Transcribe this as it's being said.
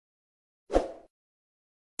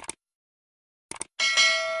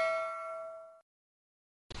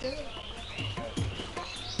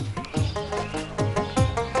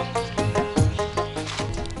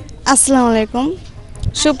আসসালামু আলাইকুম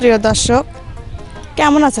সুপ্রিয় দর্শক,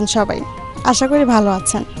 কেমন আছেন সবাই? আশা করি ভালো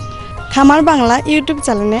আছেন। খামার বাংলা ইউটিউব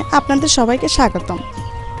চ্যানেলে আপনাদের সবাইকে স্বাগতম।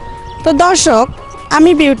 তো দর্শক,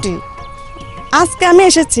 আমি বিউটি। আজকে আমি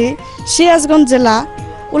এসেছি সিরাজগঞ্জ জেলা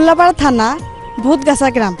উল্লাপাড়া থানা ভূতগাছা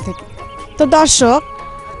গ্রাম থেকে। তো দর্শক,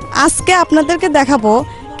 আজকে আপনাদেরকে দেখাবো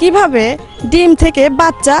কিভাবে ডিম থেকে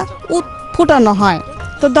বাচ্চা ফুটানো হয়।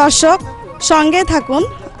 তো দর্শক, সঙ্গে থাকুন।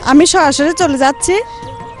 আমি সরাসরি চলে যাচ্ছি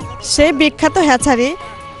সেই বিখ্যাত হ্যাচারি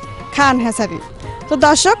খান হ্যাচারি। তো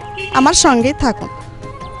দর্শক, আমার সঙ্গেই থাকুন।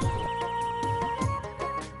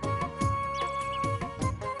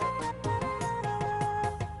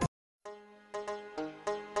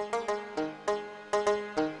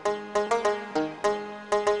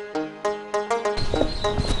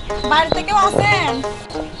 বাড়িতে কেউ আছেন?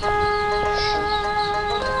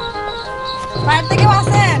 বাড়িতে কেউ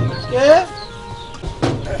আছেন?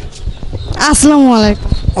 আসসালামু আলাইকুম।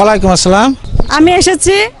 ওয়ালাইকুম আসসালাম। আমি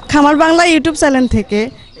এসেছি খামার বাংলা ইউটিউব চ্যানেল থেকে,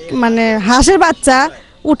 মানে হাঁসের বাচ্চা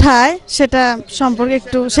উঠায় সেটা সম্পর্কে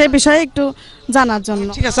একটু, সেই বিষয়ে একটু জানার জন্য।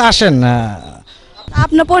 ঠিক আছে, আসেন।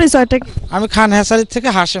 আপনার পরিচয়টা কি? আমি খান হ্যাচারি থেকে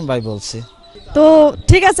হাশেম ভাই বলছি। তো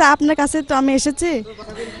ঠিক আছে, আপনার কাছে তো আমি এসেছি।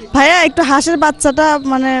 ভাইয়া, একটু হাঁসের বাচ্চাটা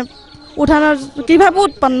মানে উঠানোর কিভাবে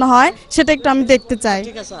উৎপন্ন হয় সেটা একটু আমি দেখতে চাই।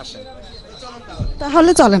 ঠিক আছে, আসেন।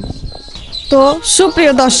 তাহলে চলেন। তো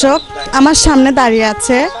সুপ্রিয় দর্শক, আমার সামনে দাঁড়িয়ে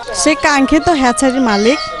আছে সেই কাঙ্ক্ষিত হ্যাচারির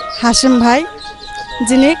মালিক হাশেম ভাই,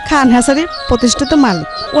 যিনি খান হ্যাচারির প্রতিষ্ঠিত মালিক।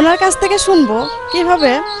 ওনার কাছ থেকে শুনবো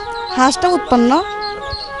কিভাবে হাঁসটা উৎপন্ন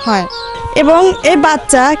হয় এবং এই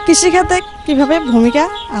বাচ্চা কৃষিখাতে কিভাবে ভূমিকা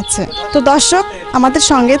আছে। তো দর্শক, আমাদের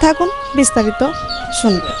সঙ্গে থাকুন, বিস্তারিত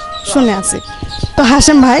শুনে আসি। তো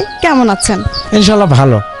হাশেম ভাই, কেমন আছেন? ইনশাআল্লাহ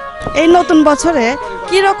ভালো। এই নতুন বছরে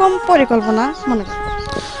কি রকম পরিকল্পনা মনে করেন?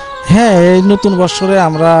 হ্যাঁ, এই নতুন বছরে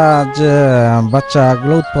আমরা যে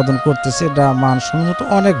বাচ্চাগুলো উৎপাদন করতেছি এটা মানসম্মত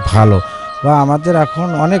অনেক ভালো, বা আমাদের এখন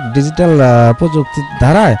অনেক ডিজিটাল প্রযুক্তির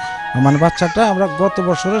ধারায় মানে বাচ্চাটা আমরা গত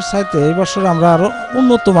বছরের চাইতে এই বছর আমরা আরো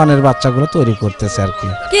উন্নত মানের বাচ্চাগুলো তৈরি করতেছি আর কি।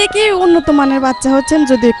 কি কি উন্নত মানের বাচ্চা হচ্ছেন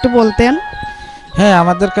যদি একটু বলতেন? হ্যাঁ,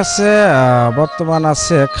 আমাদের কাছে বর্তমান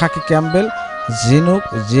আছে খাকি ক্যাম্বেল, জিনুক,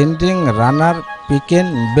 জিন্ডিং, রানার, পিকেন,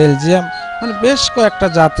 বেলজিয়াম, মানে বেশ কয়েকটা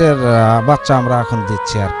জাতের বাচ্চা আমরা এখন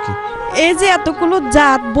দিচ্ছি আর কি। এই যে এতগুলো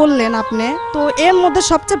জাত বললেন আপনি, তো এর মধ্যে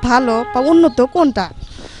সবচেয়ে ভালো বা উন্নত কোনটা?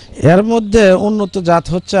 এর মধ্যে উন্নত জাত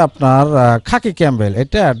হচ্ছে আপনার খাকি ক্যাম্বেল।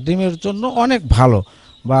 এটা ডিমের জন্য অনেক ভালো,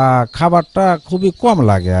 বা খাবারটা খুবই কম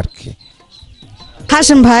লাগে আর কি।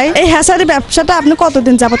 হাশেম ভাই, এই হ্যাচারি ব্যবসাটা আপনি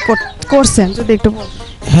কতদিন যাবত করছেন যদি একটু বলতেন?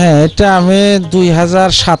 হ্যাঁ, এটা আমি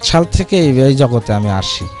 2007 সাল থেকে এই জগতে আমি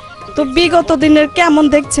আসি। তো বিগত দিনের কেমন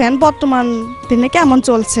দেখছেন, বর্তমান দিনে কেমন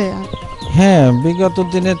চলছে? হ্যাঁ, বিগত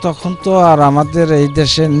দিনে তখন তো আর আমাদের এই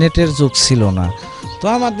দেশে নেটের যুগ ছিল না, তো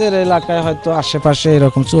আমাদের এলাকায় হয়তো আশেপাশে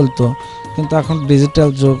এরকম চলতো, কিন্তু এখন ডিজিটাল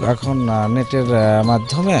যুগ। এখন নেটের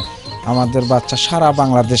মাধ্যমে আমাদের বাচ্চা সারা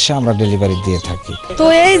বাংলাদেশে আমরা ডেলিভারি দিয়ে থাকি। তো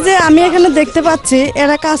এই যে আমি এখানে দেখতে পাচ্ছি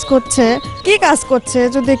এরা কাজ করছে, কি কাজ করছে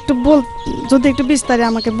যদি একটু বিস্তারিত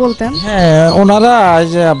আমাকে বলতেন। হ্যাঁ, ওনারা এই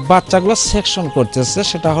যে বাচ্চাগুলো সেকশন করতেছে,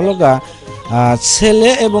 সেটা হলো ছেলে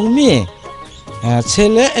এবং মেয়ে,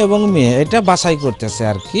 ছেলে এবং মেয়ে এটা বাছাই করতেছে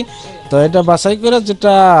আর কি। তো এটা বাছাই করে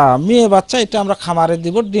যেটা মেয়ে বাচ্চা এটা আমরা খামারে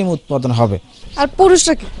দিব, ডিম উৎপাদন হবে। আর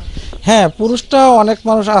পুরুষরা কি? হ্যাঁ, পুরুষটা অনেক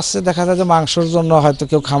মানুষ আসছে, দেখা যায় যে মাংসের জন্য হয়তো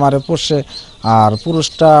কেউ খামারে পোষে, আর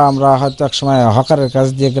পুরুষটা আমরা হয়তো একসময় হকারের কাছ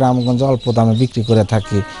দিয়ে গ্রামগঞ্জে অল্প দামে বিক্রি করে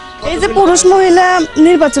থাকি। এই যে পুরুষ মহিলা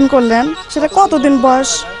নির্বাচন করলেন, সেটা কতদিন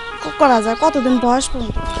বয়স করা যায়, কতদিন বয়স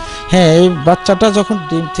পর্যন্ত? হ্যাঁ, এই বাচ্চাটা যখন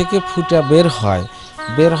ডিম থেকে ফুটে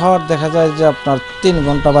বের হওয়ার দেখা যায় যে আপনার 3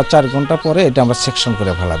 ঘন্টা বা 4 ঘন্টা পরে এটা আমরা সেকশন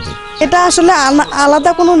করে ফেলা দিই। এটা আসলে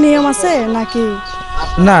আলাদা কোনো নিয়ম আছে নাকি?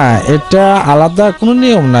 না, এটা আলাদা কোনো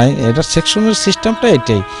নিয়ম নাই, এটা সেকশনের সিস্টেমটা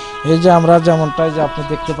এটাই। এই যে আমরা যেমনটাই যে আপনি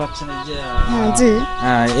দেখতে পাচ্ছেন, এই যে জি,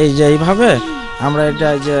 এই যে এইভাবে আমরা এটা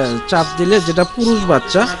যে চাপ দিলে যেটা পুরুষ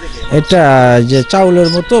বাচ্চা, এটা যে চাউলের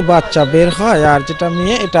মতো বাচ্চা বের হয়, আর যেটা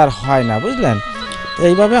মেয়ে এটা আর হয় না, বুঝলেন?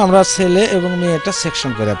 এইভাবে আমরা ছেলে এবং মেয়েটা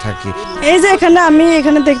সেকশন করে থাকি। এই যে আমি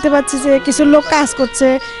এখানে দেখতে পাচ্ছি যে কিছু লোক কাজ করছে,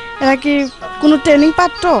 এরা কি কোনো ট্রেনিং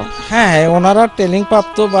প্রাপ্ত? হ্যাঁ, ওনারা ট্রেনিং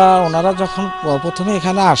প্রাপ্ত, বা ওনারা যখন প্রথমে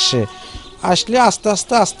এখানে আসলে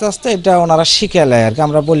আস্তে আস্তে এটা ওনারা শিখে নেয় আর কি।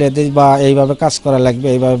 আমরা বলে দিই বা এইভাবে কাজ করা লাগবে,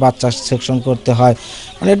 এইভাবে বাচ্চা সেকশন করতে হয়,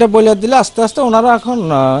 মানে এটা বলে দিলে আস্তে আস্তে ওনারা এখন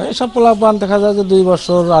এসব পোলাপান দেখা যায় যে 2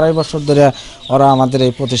 বছর 2.5 বছর ধরে ওরা আমাদের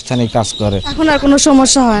এই প্রতিষ্ঠানে কাজ করে। এখন আর কোনো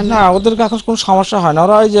সমস্যা হয় না? না, ওদেরকে এখন কোনো সমস্যা হয় না।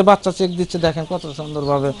 ওরা এই যে বাচ্চা চেক দিচ্ছে, দেখেন কত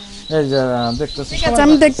সুন্দরভাবে, এই যে দেখতেছি। ঠিক আছে,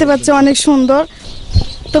 আমি দেখতে পাচ্ছি অনেক সুন্দর।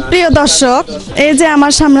 তো প্রিয় দর্শক, এই যে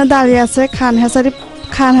আমার সামনে দাঁড়িয়ে আছে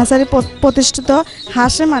খান হাসারি প্রতিষ্ঠিত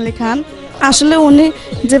হাশেম আলী খান। আসলে উনি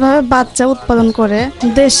যেভাবে বাচ্চা উৎপাদন করে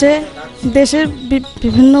দেশের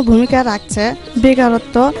বিভিন্ন ভূমিকা রাখছে,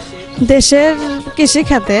 বেকারত্ব দেশের কৃষি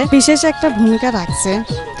খাতে বিশেষ একটা ভূমিকা রাখছে।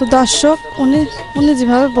 তো দর্শক, উনি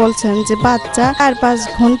যেভাবে বলছেন যে বাচ্চা 4-5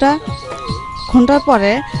 ঘন্টার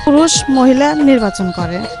পরে পুরুষ মহিলা নির্বাচন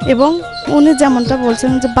করে, এবং উনি যেমনটা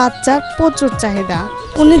বলছেন যে বাচ্চার প্রচুর চাহিদা।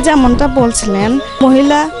 উনি যেমনটা বলছিলেন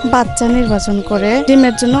মহিলা বাচ্চা নির্বাচন করে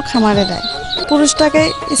ডিমের জন্য খামারে দেয়, পুরুষটাকে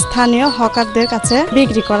স্থানীয় হকারদের কাছে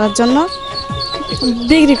বিক্রি করার জন্য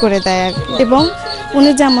বিক্রি করে দেয়। এবং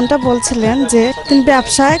উনি যেমনটা বলছিলেন যে তিনি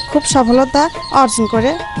ব্যবসায় খুব সফলতা অর্জন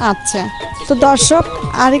করে আছে। তো দর্শক,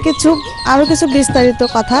 আরো কিছু বিস্তারিত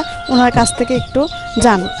কথা ওনার কাছ থেকে একটু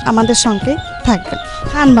জান, আমাদের সঙ্গে থাকবেন।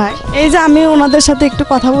 খান ভাই, এই যে আমি ওনাদের সাথে একটু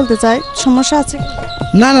কথা বলতে চাই, সমস্যা আছে?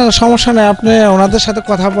 না না, সমস্যা নেই, আপনি ওনাদের সাথে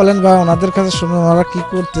কথা বলেন বা ওনাদের কাছে শুনুন ওরা কি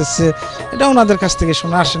করতেছে, এটা ওনাদের কাছ থেকে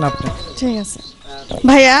শুনে আসেন আপনি। ঠিক আছে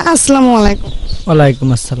ভাইয়া, আসসালামু আলাইকুম। ওয়ালাইকুম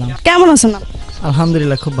আসসালাম। কেমন আছেন আপনি?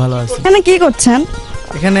 আলহামদুলিল্লাহ, খুব ভালো আছি। এখানে কি করছেন?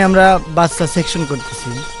 এখানে আমরা বাচ্চা সেকশন করতেছি।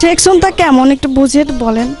 সেকশনটা কেমন একটু বুঝিয়ে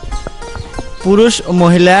বলেন। পুরুষ ও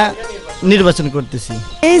মহিলা নির্বাচন করতেছি।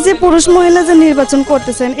 এই যে পুরুষ মহিলা যে নির্বাচন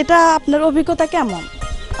করতেছেন, এটা আপনার অভিজ্ঞতা কেমন?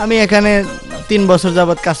 আমি এখানে 3 বছর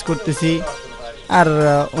যাবত কাজ করতেছি, আর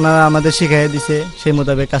ওনারা আমাদের শিখাই দিছে, সেই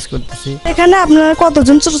মোতাবেক কাজ করতেছি। এখানে আপনারা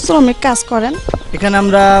কতজন শ্রমিক কাজ করেন? এখানে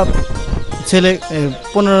আমরা ছেলে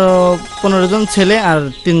 15 জন ছেলে আর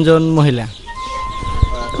 3 জন মহিলা।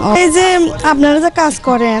 এই যে আপনারা যে কাজ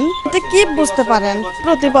করেন, এটা কি বুঝতে পারেন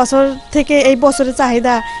প্রতি বছর থেকে এই বছরের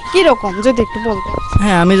চাহিদা কি রকম, যদি একটু বলতেন।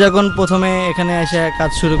 হ্যাঁ, আমি যখন প্রথমে এখানে এসে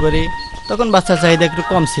কাজ শুরু করি তখন বাচ্চার চাহিদা একটু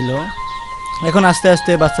কম ছিল। এখন আস্তে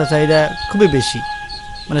আস্তে বাচ্চার চাহিদা খুবই বেশি,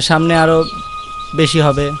 মানে সামনে আরো বেশি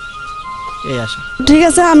হবে এই আশা। ঠিক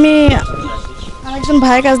আছে, আমি আরেকজন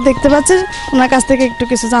ভাইয়ের কাছ দেখতে পাচ্ছি, ওনার কাছ থেকে একটু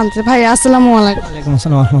কিছু জানতে। ভাই, আসসালামু আলাইকুম। ওয়ালাইকুম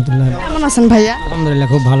আসসালাম ওয়া রাহমাতুল্লাহ। কেমন আছেন ভাইয়া? আলহামদুলিল্লাহ,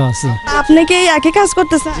 খুব ভালো আছি। আপনি কি এই একই কাজ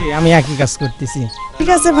করতেছেন? জি, আমি একই কাজ করতেছি। ঠিক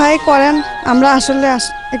আছে ভাই, করেন, আমরা আসলে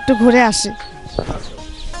একটু ঘুরে আসি।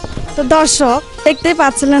 তো দর্শক, দেখতেই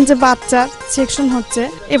পাচ্ছিলেন যে বাচ্চার সেকশন হচ্ছে,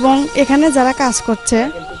 এবং এখানে যারা কাজ করছে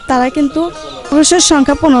তারা কিন্তু পুরুষের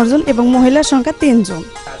সংখ্যা 15 জন এবং মহিলার সংখ্যা 3 জন,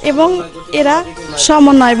 এবং এরা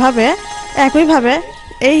সমন্বয়ভাবে একইভাবে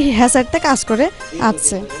এই হ্যাচারিতে কাজ করে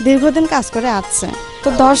আসছে, দীর্ঘদিন কাজ করে আসছে। তো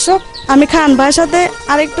দর্শক, আমি খান ভাইয়ের সাথে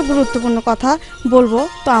আরেকটু গুরুত্বপূর্ণ কথা বলবো,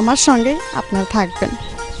 তো আমার সঙ্গে আপনারা থাকবেন।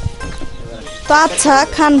 তো আচ্ছা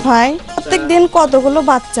খান ভাই, প্রত্যেক দিন কতগুলো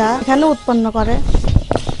বাচ্চা এখানে উৎপন্ন করে?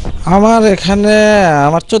 আমার এখানে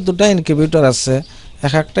 14টা ইনকিউবেটর আছে,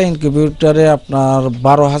 এক একটা ইনকিউবেটরে আপনার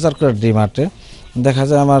 12,000 করে ডিম আটে। দেখা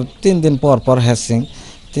যায় আমার 3 দিন পর পর হ্যাচিং,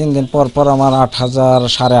 3 দিন পর পর আমার 8,000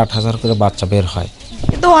 8,500 করে বাচ্চা বের হয়।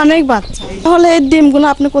 তো অনেক বাচ্চা, তাহলে এই ডিমগুলো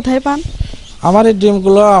আপনি কোথায় পান? আমার এই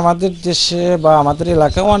ডিমগুলো আমাদের দেশে বা আমাদের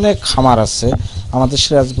এলাকায় অনেক খামার আছে, আমাদের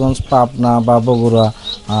সিরাজগঞ্জ, পাবনা বা বগুড়া,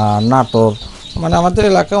 নাটোর, মানে আমাদের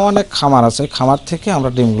এলাকায় অনেক খামার আছে, খামার থেকে আমরা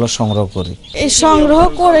ডিমগুলো সংগ্রহ করি। এই সংগ্রহ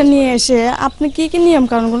করে নিয়ে এসে আপনি কি কি নিয়ম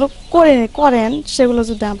কানুনগুলো করেন সেগুলো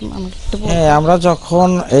যদি আমাকে একটু বলেন। হ্যাঁ, আমরা যখন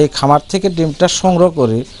এই খামার থেকে ডিমটা সংগ্রহ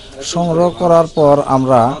করি, সংগ্রহ করার পর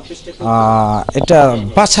আমরা এটা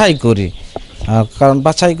বাছাই করি, কারণ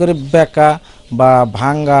বাছাই করে বেকা বা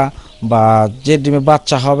ভাঙ্গা বা যে ডিমে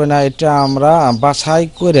বাচ্চা হবে না, এটা আমরা বাছাই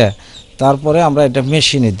করে তারপরে আমরা এটা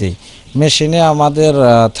মেশিনে দিই। মেশিনে আমাদের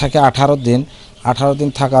থাকে 18 দিন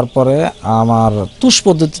থাকার পরে আমার তুষ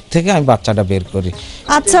পদ্ধতি থেকে আমি বাচ্চাটা বের করি।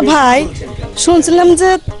 আচ্ছা ভাই, শুনছিলাম যে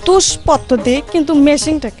তুষ পদ্ধতি, কিন্তু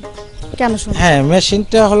মেশিনটা কেন শুনছেন? হ্যাঁ,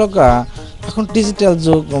 মেশিনটা হলো এখন ডিজিটাল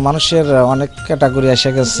যুগ, মানুষের অনেক ক্যাটাগরি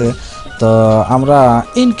এসে গেছে, তো আমরা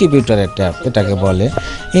ইনকিউবেটর এটাকে বলে।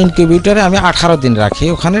 ইনকিউবেটরে আমি 18 দিন রাখি,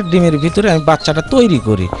 ওখানে ডিমের ভিতরে আমি বাচ্চাটা তৈরি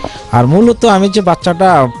করি। আর মূলত আমি যে বাচ্চাটা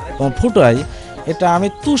ফুটাই, এটা আমি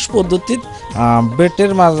তুষ পদ্ধতি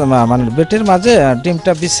বেটের মাঝে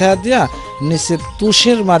ডিমটা বিছায়া দিয়া নিচে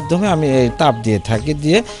তুষের মাধ্যমে আমি এই তাপ দিয়ে থাকি,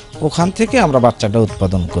 দিয়ে ওখান থেকে আমরা বাচ্চাটা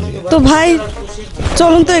উৎপাদন করি। তো ভাই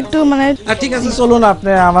চলুন তো একটু ঠিক আছে, চলুন,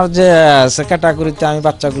 আপনি আমার যে ক্যাটাগরিতে আমি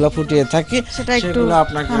বাচ্চাগুলো ফুটিয়ে থাকি সেগুলো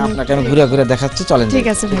আপনাকে আমি ঘুরে ঘুরে দেখাচ্ছি, চলেন। ঠিক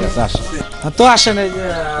আছে ভাই, আসেন। তো আসেন, এই যে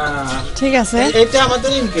ঠিক আছে, এটা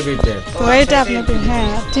আমাদের ইনকিউবেটর। তো এটা আপনাদের,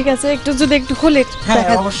 হ্যাঁ ঠিক আছে, একটু যদি একটু খুলে হ্যাঁ,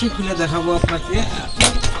 অবশ্যই খুলে দেখাবো আপনাকে।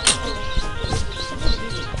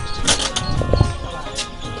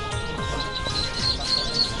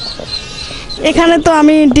 এখানে তো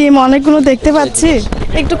আমি ডিম অনেকগুলো দেখতে পাচ্ছি,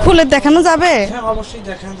 একটু খুলে দেখানো যাবে? হ্যাঁ, অবশ্যই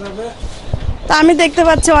দেখানো যাবে। তা আমি দেখতে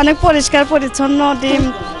পাচ্ছি অনেক পরিষ্কার পরিচ্ছন্ন ডিম,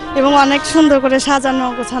 এবং অনেক সুন্দর করে সাজানো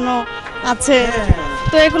গোছানো আছে।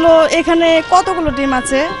 তো এগুলো এখানে কতগুলো ডিম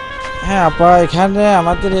আছে? হ্যাঁ আপা, এখানে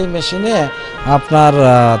আমাদের এই মেশিনে আপনার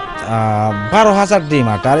 12,000 ডিম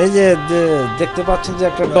আটে। আর এই যে দেখতে পাচ্ছেন যে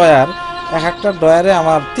একটা ডয়ার, এক একটা ডয়ারে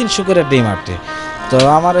আমার 300 করে ডিম আটে। তো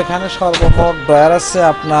আমার এখানে সর্বমোট ডয়ার আছে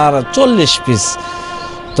আপনার 40 পিস।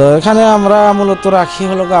 তো এখানে আমরা মূলত রাখি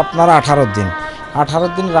হলো আপনার 18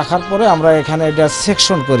 দিন রাখার পরে আমরা এখানে এটা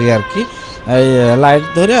সেকশন করি আর কি, এই লাইট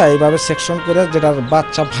ধরে এইভাবে সেকশন করে, যেটার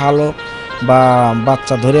বাচ্চা ভালো বা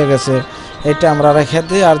বাচ্চা ধরে গেছে এটা আমরা রেখে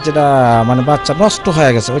দিই, আর যেটা মানে বাচ্চা নষ্ট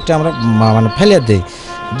হয়ে গেছে ওইটা আমরা মানে ফেলে দিই।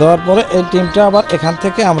 দেওয়ার পরে এই ডিমটা আবার এখান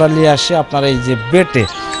থেকে আমরা নিয়ে আসি আপনার এই যে বেটে।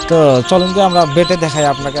 তো চলুন যে আমরা বেটে দেখাই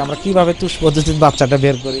আপনাকে আমরা কিভাবে তুষ পদ্ধতির বাচ্চাটা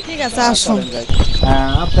বের করি। ঠিক আছে, আসুন।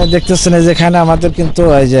 আপনি দেখতেছেন যে এখানে আমাদের কিন্তু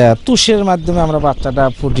এই যে তুষের মাধ্যমে আমরা বাচ্চাটা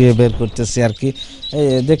ফুটিয়ে বের করতেছি আর কি। এই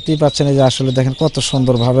দেখতেই পাচ্ছেন এই যে আসলে দেখেন কত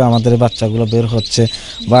সুন্দরভাবে আমাদের এই বাচ্চাগুলো বের হচ্ছে।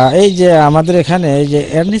 বা এই যে আমাদের এখানে এই যে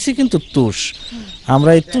এর নিচে কিন্তু তুষ,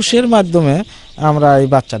 আমরা এই তুষের মাধ্যমে আমরা এই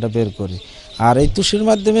বাচ্চাটা বের করি। আর এই তুষের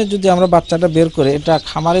মাধ্যমে যদি আমরা বাচ্চাটা বের করি, এটা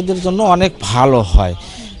খামারিদের জন্য অনেক ভালো হয়।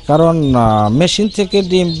 কারণ মেশিন থেকে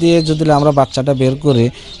ডিম দিয়ে যদি আমরা বাচ্চাটা বের করি,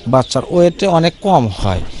 বাচ্চার ওয়েটে অনেক কম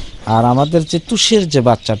হয়। আর আমাদের যে তুষের যে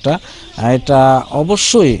বাচ্চাটা, এটা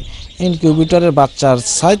অবশ্যই ইনকিউবেটরের বাচ্চার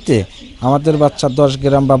চাইতে আমাদের বাচ্চার 10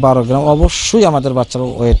 গ্রাম বা 12 গ্রাম অবশ্যই আমাদের বাচ্চার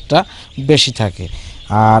ওয়েটটা বেশি থাকে।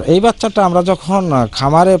 আর এই বাচ্চাটা আমরা যখন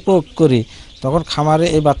খামারে প্রয়োগ করি, তখন খামারে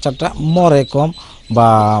এই বাচ্চাটা মরে কম, বা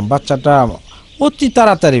বাচ্চাটা অতি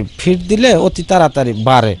তাড়াতাড়ি ফিড দিলে অতি তাড়াতাড়ি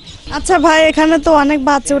বাড়ে। আচ্ছা ভাই, এখানে তো অনেক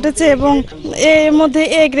বাচ্চা উঠেছে এবং এর মধ্যে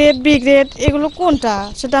এ গ্রেড বি গ্রেড এগুলো কোনটা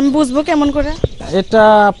সেটা আমি বুঝবো কেমন করে? এটা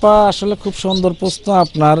আপা আসলে খুব সুন্দর প্রশ্ন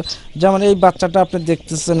আপনার। যেমন এই বাচ্চাটা আপনি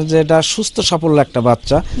দেখতেছেন যে এটা সুস্থ সাফল্য একটা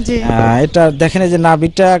বাচ্চা। এটা দেখেন এই যে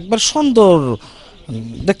নাভিটা একবার সুন্দর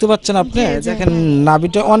দেখতে পাচ্ছেন আপনি, দেখেন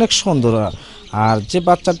নাভিটা অনেক সুন্দর। আর যে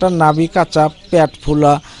বাচ্চাটার নাভি কাঁচা, পেট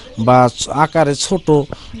ফুলা বা আকারে ছোট,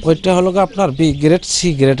 ওইটা হলো আপনার বি গ্রেড সি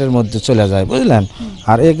গ্রেডের মধ্যে চলে যায়, বুঝলেন।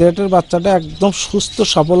 আর এ গ্রেডের বাচ্চাটা একদম সুস্থ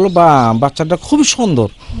সাফল্য বা বাচ্চাটা খুবই সুন্দর,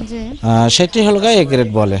 সেটাই হলো এ গ্রেড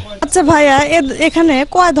বলে। আচ্ছা ভাইয়া, এখানে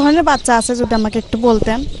কয় ধরনের বাচ্চা আছে যদি আমাকে একটু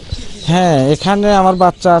বলতেন? হ্যাঁ, এখানে আমার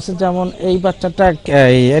বাচ্চা আছে, যেমন এই বাচ্চাটা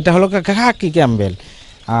এটা হলো খাকি ক্যাম্বেল।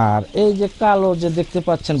 আর এই যে কালো যে দেখতে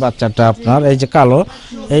পাচ্ছেন বাচ্চাটা আপনার, এই যে কালো,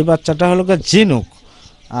 এই বাচ্চাটা হলো ঝিনুক।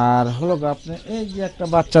 আর হলো আপনি এই যে একটা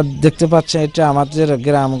বাচ্চা দেখতে পাচ্ছেন, এটা আমাদের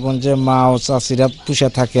গ্রামগঞ্জে মা ও চাষিরা পুষে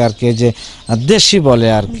থাকে আর কি, যে দেশি বলে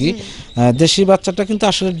আর কি। দেশি বাচ্চাটা কিন্তু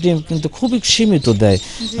আসলে ডিম কিন্তু খুবই সীমিত দেয়,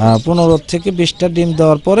 15 থেকে 20টা ডিম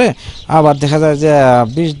দেওয়ার পরে আবার দেখা যায় যে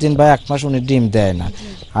 20 দিন বা 1 মাস উনি ডিম দেয় না।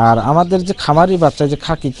 আর আমাদের যে খামারি বাচ্চা, যে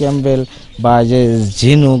খাকি ক্যাম্বেল বা যে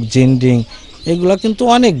ঝিনুক জিন্ডিং, এগুলা কিন্তু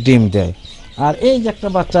অনেক ডিম দেয়। আর এই যে একটা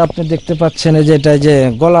বাচ্চা আপনি দেখতে পাচ্ছেন, এই যে এটা যে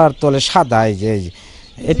গলার তলে সাদা, এই যে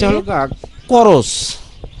এটা হলো করস,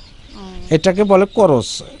 এটাকে বলে করস।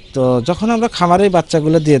 তো যখন আমরা খামারে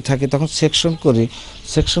বাচ্চাগুলো দিয়ে থাকি তখন সেকশন করি,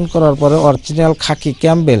 সেকশন করার পরে অরিজিনাল খাকি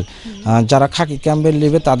ক্যাম্বেল, যারা খাকি ক্যাম্বেল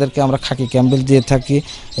নেবে তাদেরকে আমরা খাকি ক্যাম্বেল দিয়ে থাকি,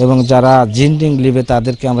 এবং যারা জিন্ডিং নেবে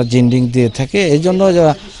তাদেরকে আমরা জিন্ডিং দিয়ে থাকি, এই জন্য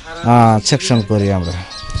সেকশন করি আমরা।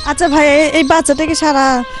 আচ্ছা ভাই, এই বাচ্চাটাকে সারা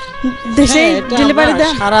দেশে ডেলিভারি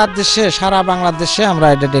দেন? সারা দেশে, সারা বাংলাদেশে আমরা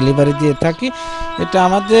এটা ডেলিভারি দিয়ে থাকি। এটা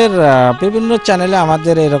আমাদের বিভিন্ন চ্যানেলে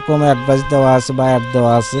আমাদের এরকম অ্যাডভাইস দেওয়া আছে বা অ্যাড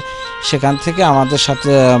দেওয়া আছে, সেখান থেকে আমাদের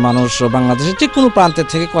সাথে মানুষ বাংলাদেশের যে কোনো প্রান্তের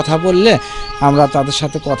থেকে কথা বললে আমরা তাদের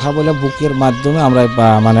সাথে কথা বলে বুকের মাধ্যমে আমরা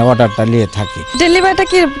মানে অর্ডারটা নিয়ে থাকি। ডেলিভারিটা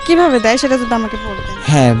কিভাবে দেয় সেটা যদি আমাকে বলতেন।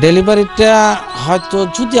 হ্যাঁ, ডেলিভারিটা হয়তো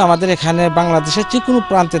যদি আমাদের এখানে বাংলাদেশের যে কোনো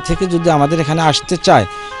প্রান্তে থেকে যদি আমাদের এখানে আসতে চায়,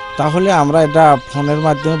 তাহলে আমরা এটা ফোনের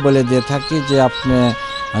মাধ্যমে বলে দিয়ে থাকি যে আপনি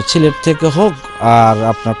সিলেট থেকে হোক, আর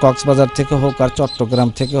আপনার কক্সবাজার থেকে হোক, আর চট্টগ্রাম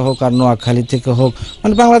থেকে হোক, আর নোয়াখালী থেকে হোক,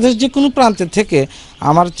 মানে বাংলাদেশ যে কোনো প্রান্তে থেকে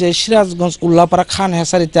আমার যে সিরাজগঞ্জ উল্লাপাড়া খান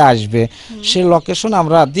হেসারিতে আসবে, সেই লোকেশন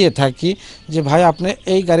আমরা দিয়ে থাকি যে ভাই আপনি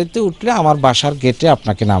এই গাড়িতে উঠলে আমার বাসার গেটে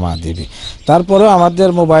আপনাকে নামা দেবে। তারপরেও আমাদের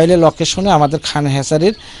মোবাইলে লোকেশনে আমাদের খান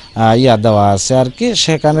হেসারির ইয়া দেওয়া আছে আর কি,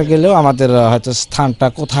 সেখানে গেলেও আমাদের হয়তো স্থানটা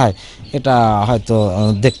কোথায় এটা হয়তো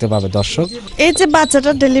দেখতে পাবে দর্শক। এই যে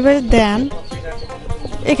বাচ্চাটা ডেলিভারি দেন,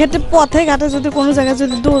 এক্ষেত্রে পথে ঘাটে যদি কোনো জায়গায়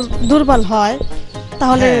যদি দুর্বল হয়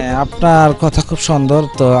তাহলে? আপনার কথা খুব সুন্দর।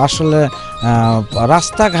 তো আসলে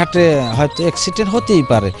রাস্তাঘাটে হয়তো অ্যাক্সিডেন্ট হতেই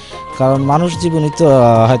পারে, কারণ মানুষ জীবনই তো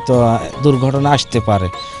হয়তো দুর্ঘটনা আসতে পারে।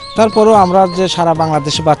 তারপরেও আমরা যে সারা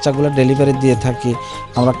বাংলাদেশে বাচ্চাগুলো ডেলিভারি দিয়ে থাকি,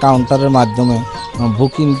 আমরা কাউন্টারের মাধ্যমে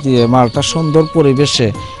বুকিং দিয়ে মালটা সুন্দর পরিবেশে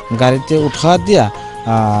গাড়িতে উঠা দিয়া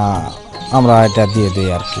আমরা এটা দিয়ে দিই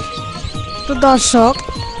আর কি। তো দর্শক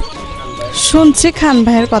শুনছি খান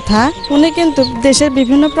ভাইয়ের কথা, উনি কিন্তু দেশের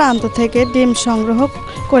বিভিন্ন প্রান্ত থেকে ডিম সংগ্রহ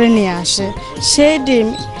করে নিয়ে আসে।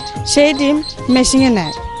 সেই ডিম মেশিনে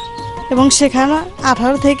নেয় এবং সেখানে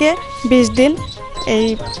 18 থেকে 20 দিন এই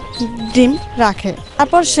ডিম রাখে।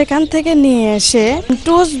 তারপর সেখান থেকে নিয়ে এসে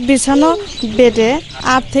টুস বিছানো বেডে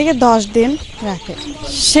 8 থেকে 10 দিন রাখে।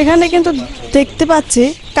 সেখানে কিন্তু দেখতে পাচ্ছি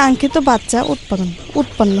কাঙ্ক্ষিত বাচ্চা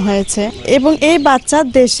উৎপন্ন হয়েছে এবং এই বাচ্চা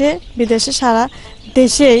দেশে বিদেশে সারা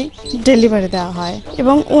দেশেই ডেলিভারি দেওয়া হয়।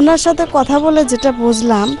 এবং ওনার সাথে কথা বলে যেটা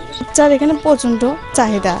বুঝলাম, বাচ্চার এখানে প্রচণ্ড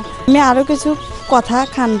চাহিদা। আমি আরও কিছু কথা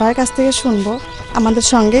খান ভাইয়ের কাছ থেকে শুনবো, আমাদের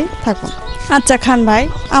সঙ্গেই থাকুন। আচ্ছা খান ভাই,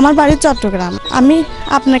 আমার বাড়ি চট্টগ্রাম, আমি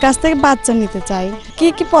আপনার কাছ থেকে বাচ্চা নিতে চাই, কি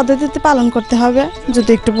কি পদ্ধতিতে পালন করতে হবে যদি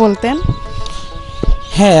একটু বলতেন।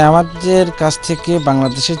 হ্যাঁ, আমাদের কাছ থেকে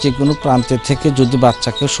বাংলাদেশের যে কোনো প্রান্তে থেকে যদি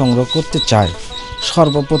বাচ্চাকে সংগ্রহ করতে চায়,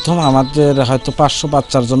 সর্বপ্রথম আমাদের হয়তো 500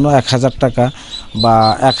 বাচ্চার জন্য 1000 টাকা বা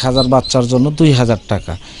 1000 বাচ্চার জন্য 2000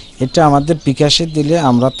 টাকা, এটা আমাদের বিকাশে দিলে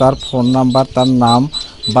আমরা তার ফোন নাম্বার, তার নাম,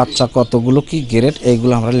 বাচ্চা কতগুলো, কি গ্রেড,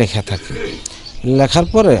 এইগুলো আমরা লেখা থাকি। লেখার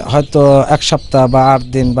পরে হয়তো 1 সপ্তাহ বা 8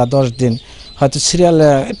 দিন বা 10 দিন হয়তো সিরিয়ালে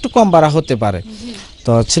একটু কম বাড়া হতে পারে।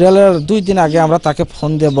 তো সিরিয়ালের 2 দিন আগে আমরা তাকে ফোন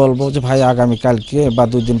দিয়ে বলবো যে ভাই আগামীকালকে বা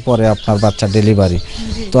 2 দিন পরে আপনার বাচ্চা ডেলিভারি,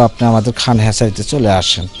 তো আপনি আমাদের খান হ্যাচারিতে চলে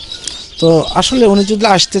আসেন। তো আসলে উনি যদি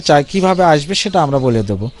আসতে চায় কিভাবে আসবে সেটা আমরা বলে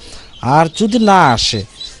দেব। আর যদি না আসে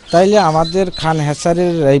তাইলে আমাদের খান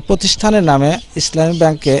হ্যাচারির এই প্রতিষ্ঠানের নামে ইসলামী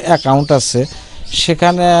ব্যাংকে অ্যাকাউন্ট আছে,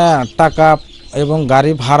 সেখানে টাকা এবং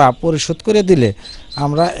গাড়ি ভাড়া পরিশোধ করে দিলে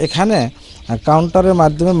আমরা এখানে কাউন্টারের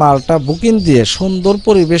মাধ্যমে মালটা বুকিং দিয়ে সুন্দর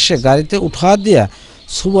পরিবেশে গাড়িতে উঠা দিয়ে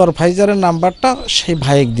সুপারভাইজারের নাম্বারটা সেই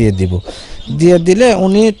ভাইকে দিয়ে দিলে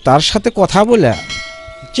উনি তার সাথে কথা বলে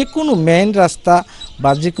যে কোনো মেইন রাস্তা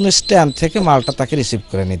বা যে কোনো স্ট্যান্ড থেকে মালটা তাকে রিসিভ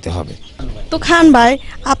করে নিতে হবে। তো খান ভাই,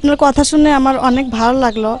 আপনার কথা শুনে আমার অনেক ভালো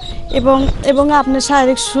লাগলো এবং আপনার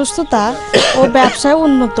শারীরিক সুস্থতা ও ব্যবসায়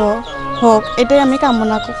উন্নত হোক, এটাই আমি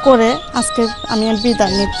কামনা করে আজকে আমি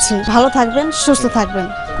বিদায় নিচ্ছি। ভালো থাকবেন, সুস্থ থাকবেন।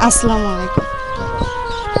 আসসালামু আলাইকুম।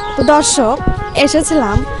 তো দর্শক,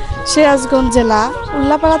 এসেছিলাম সিরাজগঞ্জ জেলা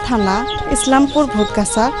উল্লাপাড়া থানা ইসলামপুর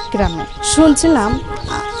ভূতগাছা গ্রামে। শুনছিলাম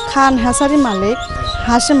খান হ্যাচারি মালিক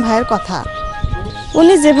হাশেম ভাইয়ের কথা।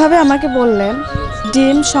 উনি যেভাবে আমাকে বললেন,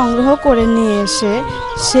 ডিম সংগ্রহ করে নিয়ে এসে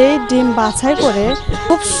সেই ডিম বাছাই করে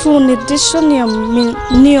খুব সুনির্দিষ্ট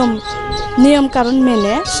নিয়মকানুন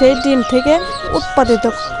মেনে সেই ডিম থেকে উৎপাদিত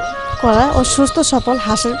করা ও সুস্থ সফল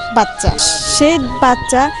হাঁসের বাচ্চা, সেই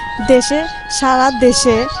বাচ্চা সারা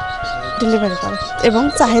দেশে ডেলিভারি করে এবং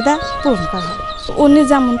চাহিদা পূরণ করা হয়। উনি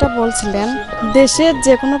যেমনটা বলছিলেন, দেশের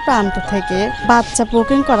যে কোনো প্রান্ত থেকে বাচ্চা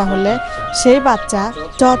বুকিং করা হলে সেই বাচ্চা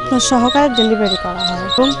যত্ন সহকারে ডেলিভারি করা হয়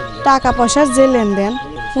এবং টাকা পয়সার যে লেনদেন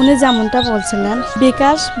উনি যেমনটা বলছিলেন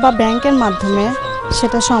বিকাশ বা ব্যাংকের মাধ্যমে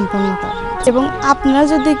সেটা সম্পন্ন করা হয়। এবং আপনারা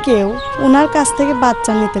যদি কেউ ওনার কাছ থেকে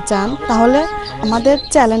বাচ্চা নিতে চান তাহলে আমাদের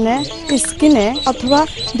চ্যানেলে স্ক্রিনে অথবা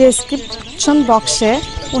ডেসক্রিপশন বক্সে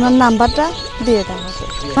ওনার নাম্বারটা দিয়ে দেওয়া হবে।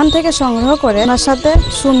 ওখান থেকে সংগ্রহ করে ওনার সাথে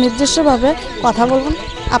সুনির্দিষ্টভাবে কথা বলুন,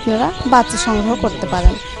 আপনারা বাচ্চা সংগ্রহ করতে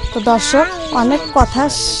পারেন। তো দর্শক, অনেক কথা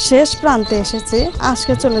শেষ প্রান্তে এসেছি,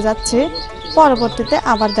 আজকে চলে যাচ্ছি, পরবর্তীতে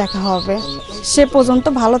আবার দেখা হবে। সে পর্যন্ত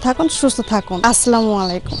ভালো থাকুন, সুস্থ থাকুন। আসসালামু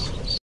আলাইকুম।